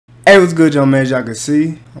Hey, what's good, y'all, man? As y'all can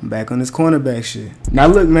see, I'm back on this cornerback shit. Now,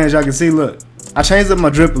 look, man, as y'all can see, look. I changed up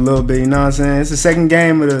my drip a little bit, you know what I'm saying? It's the second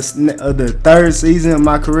game of the third season of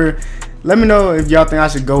my career. Let me know if y'all think I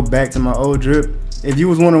should go back to my old drip. If you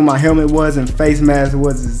was wondering what my helmet was and face mask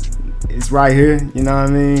was, it's right here, you know what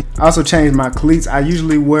I mean? I also changed my cleats. I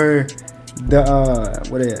usually wear the,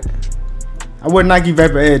 what is it? I wear Nike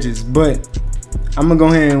Vapor Edges, but I'm gonna go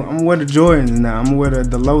ahead and I'm gonna wear the Jordans now. I'm gonna wear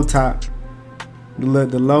the low top.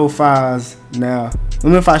 The low fives now. Let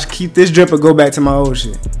me know if I should keep this drip or go back to my old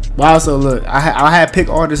shit. But also, look, I had pick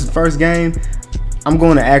artist first game. I'm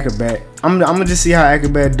going to Acrobat. I'm gonna just see how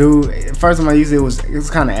Acrobat do. First time I used it was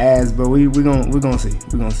kind of ass, but we gonna see.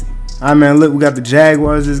 All right, man. Look, we got the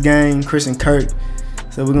Jaguars this game, Christian Kirk.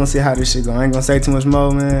 So we're gonna see how this shit go. I ain't gonna say too much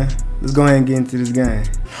more, man. Let's go ahead and get into this game.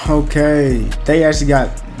 Okay, they actually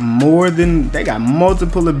got they got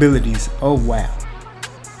multiple abilities. Oh wow.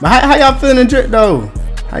 But how y'all feeling in drip though?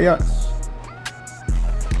 How y'all?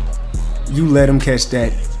 You let him catch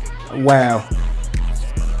that. Wow.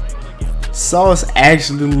 Sauce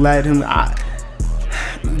actually let him. I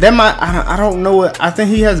don't know what. I think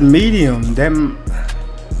he has medium. I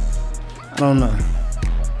don't know.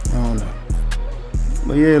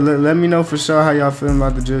 But yeah, let me know for sure how y'all feeling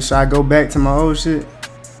about the drip. Should I go back to my old shit?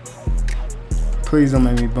 Please don't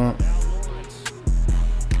make me bump.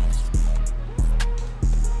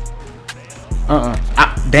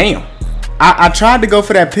 Damn. I tried to go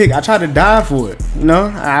for that pick. I tried to dive for it. You know,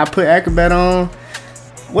 I put Acrobat on.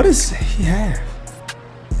 What does he have?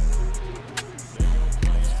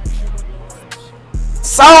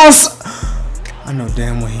 Sauce! I know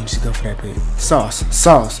damn well he should go for that pick.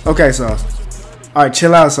 Sauce. Okay, Sauce. Alright,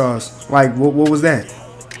 chill out, Sauce. Like, what was that?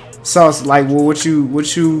 Sauce, like, well, what you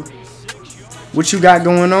got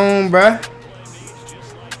going on, bruh?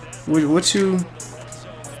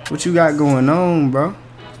 What you got going on, bro?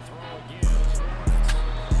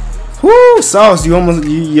 Whoo, Sauce, you almost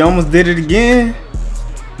did it again,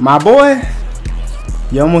 my boy.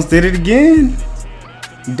 You almost did it again.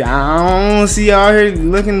 Down, see you out here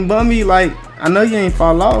looking bummy. Like, I know you ain't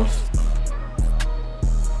fall off.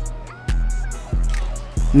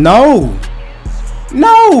 No.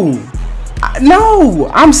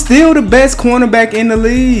 I'm still the best cornerback in the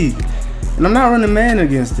league, and I'm not running man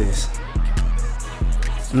against this.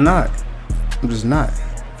 I'm not. I'm just not.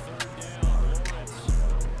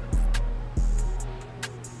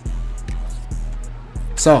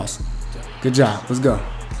 Sauce. Good job. Let's go.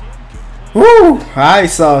 Woo! Alright,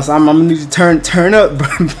 Sauce. I'm gonna need to turn up, bro.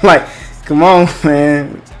 Like, come on,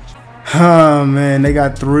 man. Oh man, they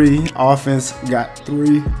got 3. Offense got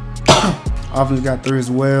 3. Offense got 3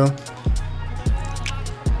 as well.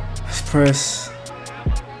 Let's press.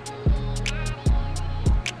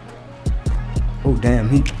 Oh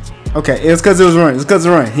damn, okay, it's cause it was run.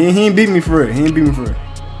 He ain't beat me for it.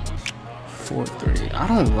 4-3. I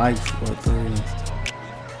don't like 4-3.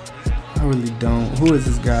 I really don't. Who is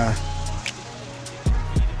this guy?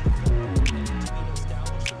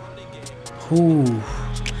 Who?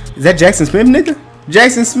 Is that Jackson Smith nigga?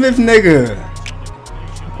 Jackson Smith nigga.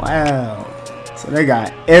 Wow. So they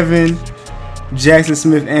got Evan, Jackson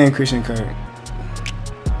Smith, and Christian Kirk.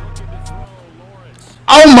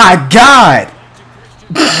 Oh my God.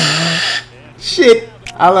 Shit,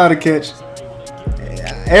 I allowed to catch.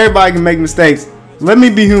 Everybody can make mistakes. Let me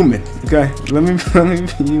be human, okay? Let me be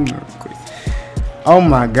human real quick. Oh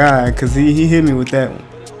my God, cause he hit me with that one.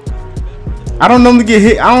 I don't normally get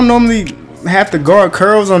hit. I don't normally have to guard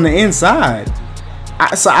curls on the inside.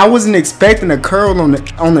 So I wasn't expecting a curl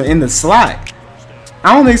in the slot.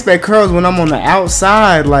 I don't expect curls when I'm on the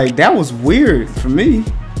outside. Like, that was weird for me.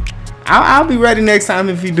 I'll be ready next time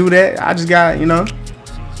if you do that. I just got, you know.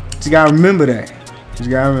 Just gotta remember that. That's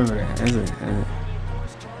it.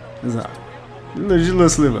 That's all. Just a little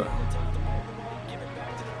sliver.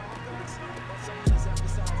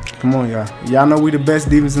 Come on, y'all. Y'all know we the best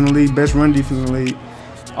defense in the league, best run defense in the league.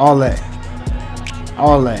 All that.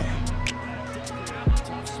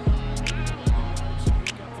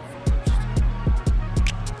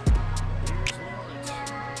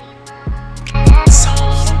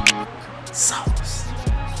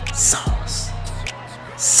 Sauce.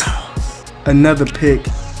 Another pick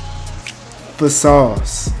for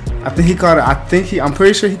Sauce. I'm pretty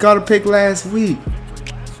sure he caught a pick last week.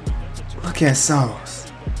 Look at Sauce.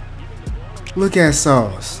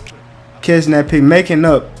 Catching that pick, making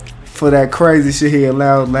up for that crazy shit he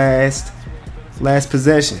allowed last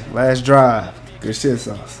possession, last drive. Good shit,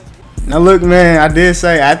 Sauce. Now look, man, I did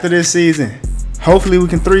say after this season, hopefully we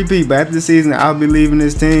can 3-peat, but after this season, I'll be leaving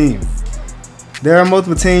this team. There are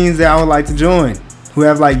multiple teams that I would like to join. who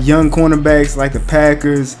have like young cornerbacks like the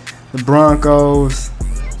Packers, the Broncos.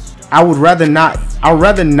 I would rather not. Oh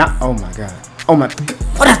my god. Oh my.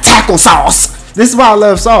 What a tackle, Sauce. This is why I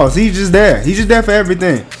love Sauce. He's just there. He's just there for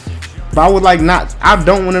everything. But I would like not. I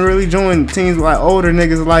don't want to really join teams with like older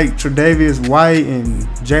niggas like Tre'Davious White and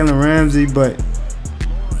Jalen Ramsey, but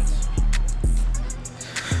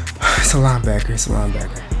it's a linebacker. It's a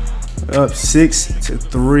linebacker. Up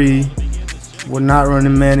 6-3. We're not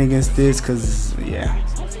running man against this because we're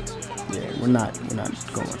not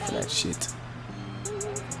going for that shit.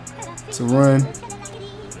 It's a run.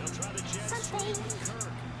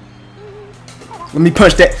 Let me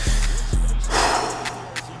punch that.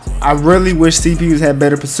 I really wish CPUs had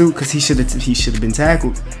better pursuit because he should have been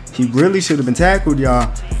tackled. He really should have been tackled,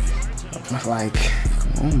 y'all. Like,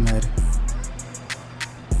 come on, man.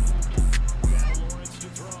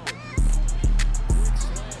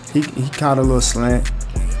 He caught a little slant.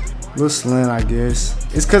 I guess.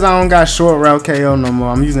 It's because I don't got short route KO no more.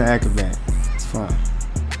 I'm using Acrobat. It's fine.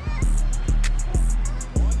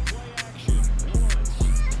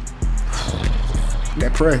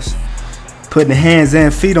 That press. Putting hands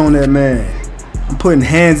and feet on that man. I'm putting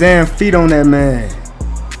hands and feet on that man.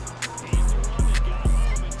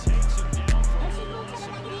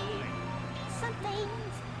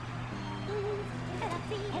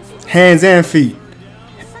 Hands and feet.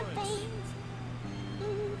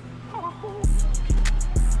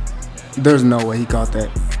 There's no way he caught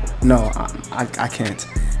that. No, I can't.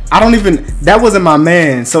 I don't even. That wasn't my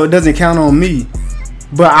man, so it doesn't count on me.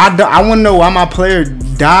 But I want to know why my player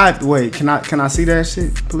died. Wait, can I see that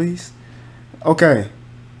shit, please? Okay.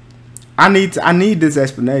 I need this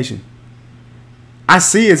explanation. I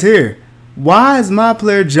see it's here. Why is my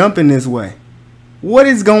player jumping this way? What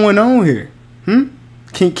is going on here?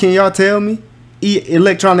 Can y'all tell me?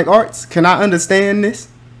 Electronic Arts, can I understand this?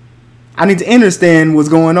 I need to understand what's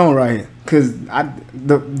going on right here, cause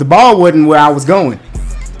the ball wasn't where I was going.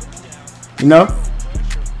 You know,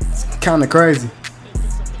 it's kind of crazy.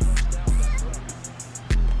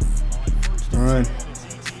 Run.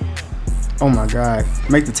 Oh my God,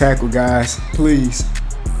 make the tackle, guys, please.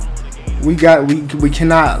 We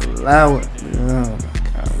cannot allow it. Oh my God,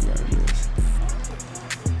 we gotta do this.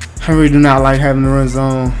 I really do not like having the run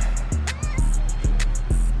zone.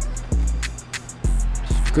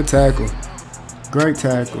 Good tackle. Great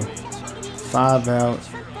tackle. 5 out.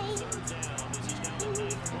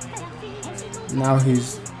 Now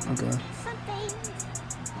he's okay.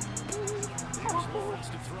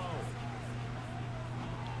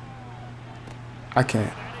 I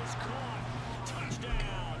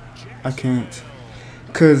can't.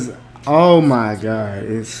 Cause oh my God,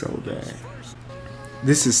 it's so bad.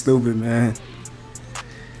 This is stupid, man.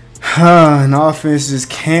 An offense just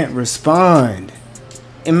can't respond.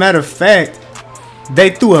 And matter of fact,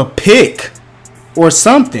 they threw a pick or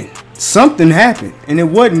something. Something happened and it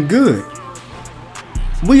wasn't good.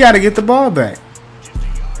 We got to get the ball back.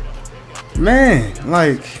 Man,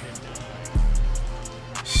 like,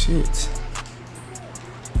 shit.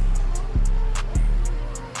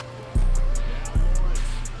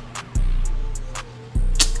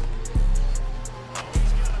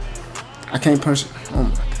 I can't punch it. Oh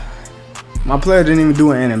my God. My player didn't even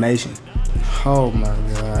do an animation. Oh my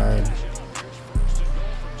God.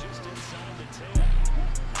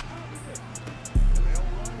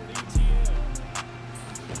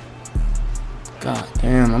 God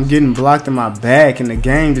damn, I'm getting blocked in my back and the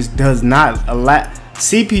game just does not allow.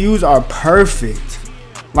 CPUs are perfect.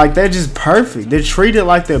 Like, they're just perfect. They're treated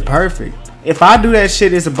like they're perfect. If I do that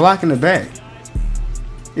shit, it's a block in the back.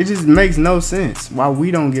 It just makes no sense why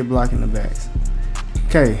we don't get blocked in the backs.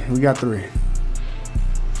 Okay, we got 3.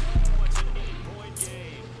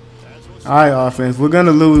 All right, offense. We're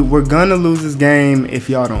gonna lose. We're gonna lose this game if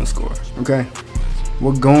y'all don't score. Okay,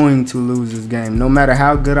 we're going to lose this game. No matter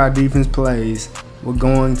how good our defense plays, we're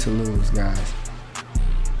going to lose, guys.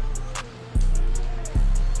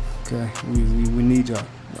 Okay, we need y'all.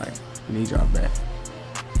 Like, we need y'all back.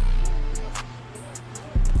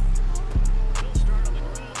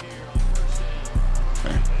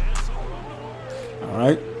 Okay. All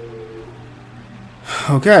right.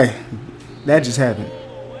 Okay, that just happened.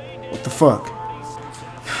 What the fuck?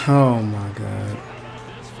 Oh my God.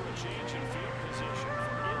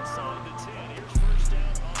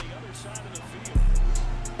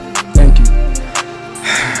 Thank you.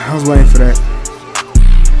 I was waiting for that.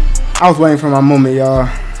 I was waiting for my moment, y'all.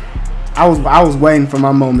 I was waiting for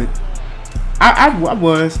my moment. I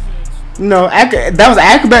was. No, that was an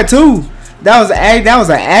acrobat too. That was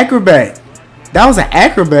an acrobat. That was an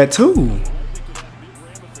acrobat too.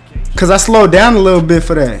 Cause I slowed down a little bit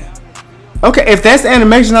for that. Okay, if that's the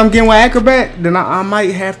animation I'm getting with Acrobat, then I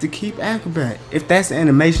might have to keep Acrobat. If that's the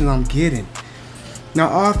animation I'm getting.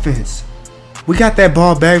 Now offense. We got that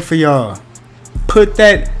ball back for y'all. Put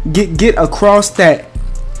that, get across that.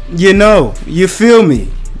 You know, you feel me?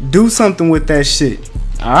 Do something with that shit.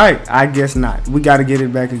 Alright, I guess not. We gotta get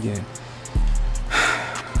it back again.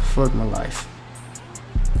 Fuck my life.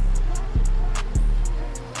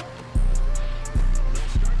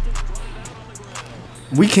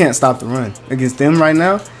 We can't stop the run against them right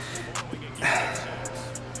now.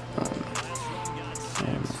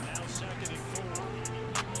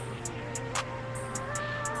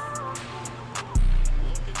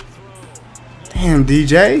 Damn,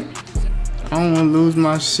 DJ. I don't want to lose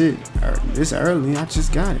my shit this early. I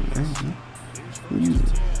just got it, man. Use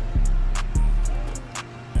it.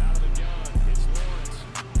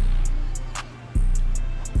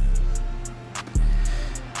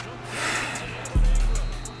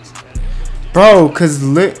 Bro, cause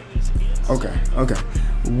okay.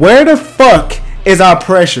 Where the fuck is our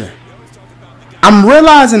pressure? I'm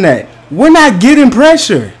realizing that we're not getting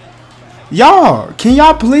pressure. Y'all, can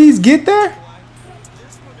y'all please get there?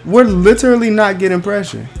 We're literally not getting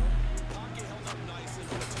pressure.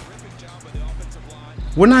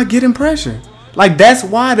 We're not getting pressure. Like, that's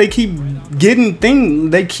why they keep getting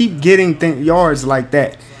yards like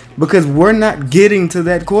that, because we're not getting to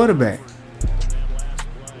that quarterback.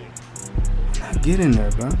 Not getting there,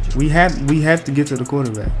 bro. We have to get to the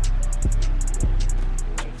quarterback.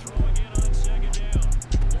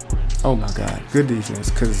 Oh my God, good defense.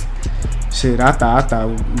 Cause shit, I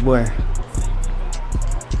thought, boy.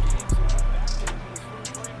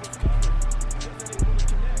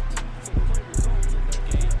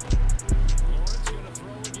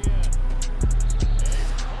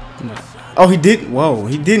 Oh, he did. Whoa,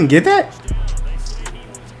 he didn't get that?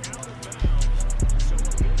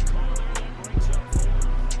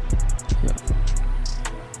 Yeah.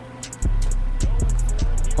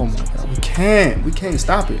 Oh my God, we can't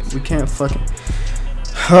stop it. We can't fucking.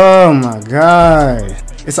 Oh my God.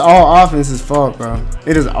 It's all offense's fault, bro.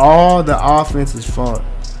 It is all the offense's fault.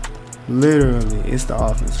 Literally, it's the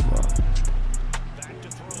offense's fault.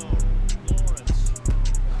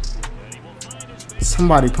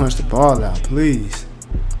 Somebody punch the ball out, please.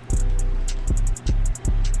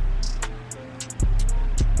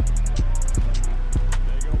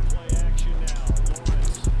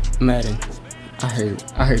 Madden. I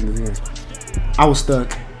hate this game. I was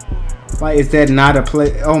stuck. Like, is that not a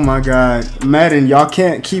play? Oh my God. Madden, y'all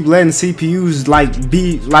can't keep letting CPUs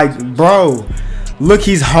be bro. Look,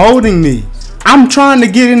 he's holding me. I'm trying to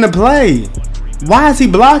get into play. Why is he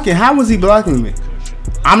blocking? How was he blocking me?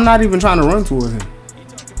 I'm not even trying to run towards him.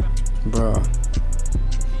 Bro.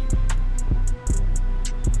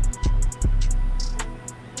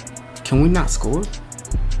 Can we not score?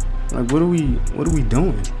 Like, what are we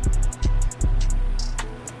doing?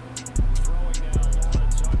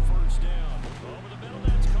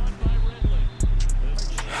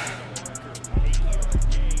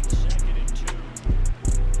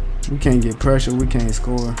 We can't get pressure, we can't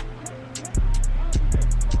score.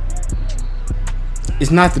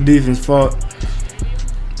 It's not the defense's fault.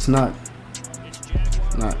 It's not.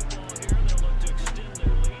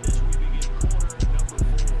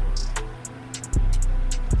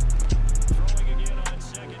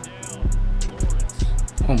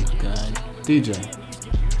 Oh my God, DJ.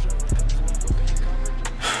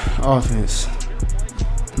 Offense.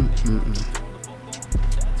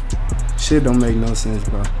 Shit don't make no sense,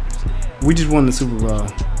 bro. We just won the Super Bowl,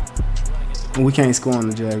 and we can't score on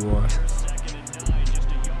the Jaguars.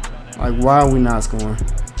 Like, why are we not scoring?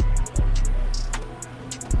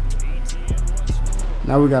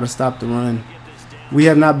 Now we gotta stop the run. We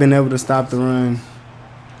have not been able to stop the run.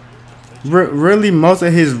 Really, most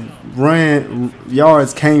of his run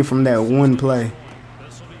yards came from that one play.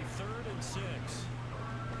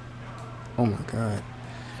 Oh my God.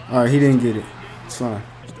 All right, he didn't get it. It's fine.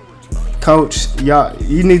 Coach, y'all,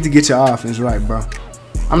 you need to get your offense right, bro.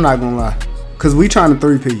 I'm not gonna lie, cause we trying to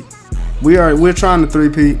three-peat. We're trying to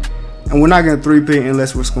three-peat, and we're not gonna three-peat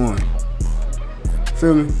unless we're scoring.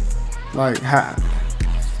 Feel me? Like, how?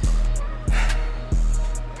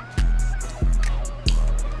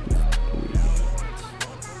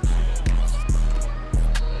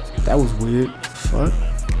 That was weird. Fuck.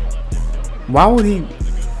 Why would he?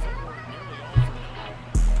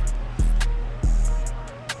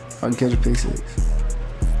 If I can catch a pick six.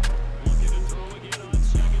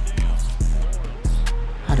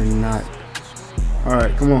 How did he not? All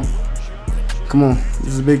right, come on. Come on.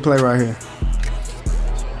 This is a big play right here.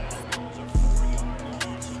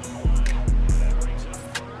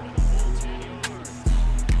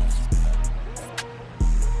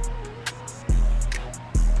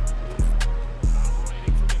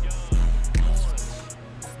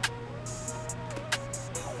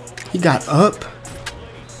 He got up.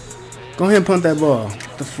 Go ahead and punt that ball.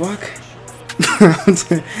 What the fuck? I'm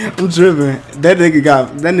tripping. That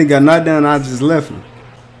nigga got knocked down. I just left him.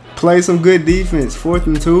 Play some good defense. 4th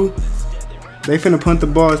and 2. They finna punt the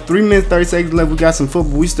ball. 3 minutes 30 seconds left. We got some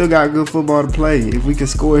football. We still got good football to play. If we can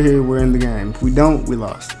score here, we're in the game. If we don't, we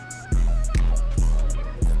lost.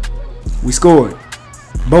 We scored,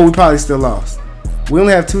 but we probably still lost. We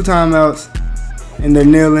only have 2 timeouts, and they're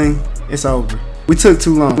kneeling. It's over. We took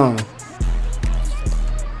too long.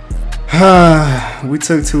 We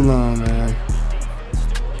took too long, man.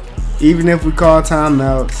 Even if we call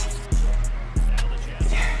timeouts,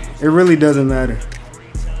 it really doesn't matter.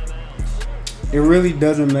 It really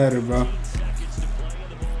doesn't matter, bro.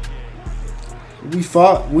 We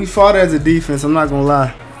fought as a defense, I'm not gonna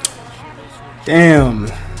lie. Damn.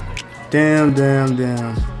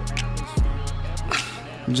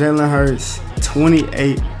 Jalen Hurts,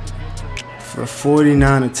 28 for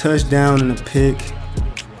 49, a touchdown and a pick.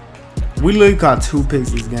 We literally caught 2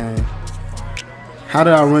 picks this game. How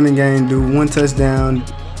did our running game do? 1 touchdown,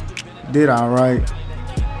 did all right.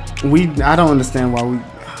 I don't understand why we.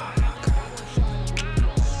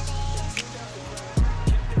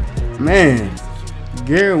 Man,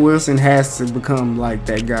 Garrett Wilson has to become like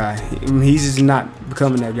that guy. I mean, he's just not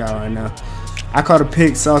becoming that guy right now. I caught a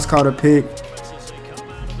pick. Sauce caught a pick.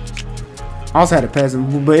 I also had to pass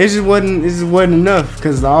him, but it just wasn't enough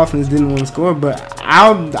because the offense didn't want to score. But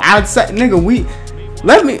I'd say, nigga,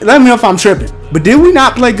 let me know if I'm tripping. But did we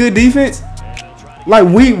not play good defense? Like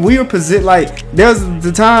we were positioned. Like there's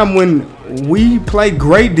the time when we played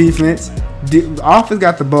great defense. The offense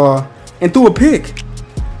got the ball and threw a pick.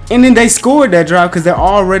 And then they scored that drive because they're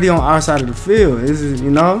already on our side of the field. This is,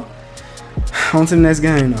 you know, on to the next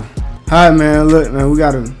game though. All right, man. Look, man, we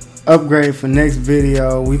got to upgrade for next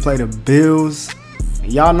video. We play the Bills.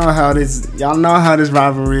 Y'all know how this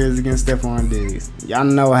rivalry is against Stephon Diggs. Y'all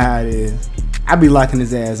know how it is. I be locking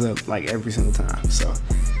his ass up like every single time. So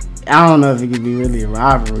I don't know if it could be really a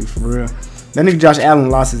rivalry for real. That nigga Josh Allen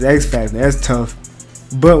lost his X Factor. That's tough.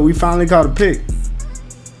 But we finally caught a pick.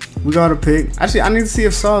 We got a pick. Actually, I need to see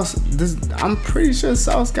if Sauce. I'm pretty sure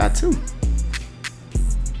Sauce got 2.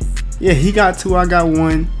 Yeah, he got 2. I got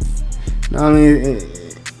 1. I mean,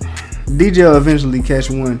 DJ will eventually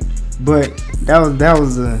catch 1, but that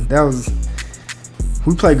was.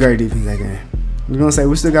 We played great defense that game. We're gonna say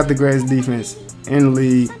we still got the greatest defense in the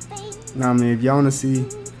league. I mean, if y'all wanna see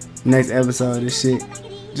next episode of this shit,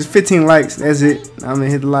 just 15 likes. That's it. I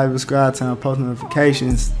mean, hit the like, subscribe, turn on post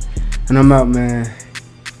notifications, and I'm out, man.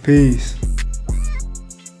 Peace.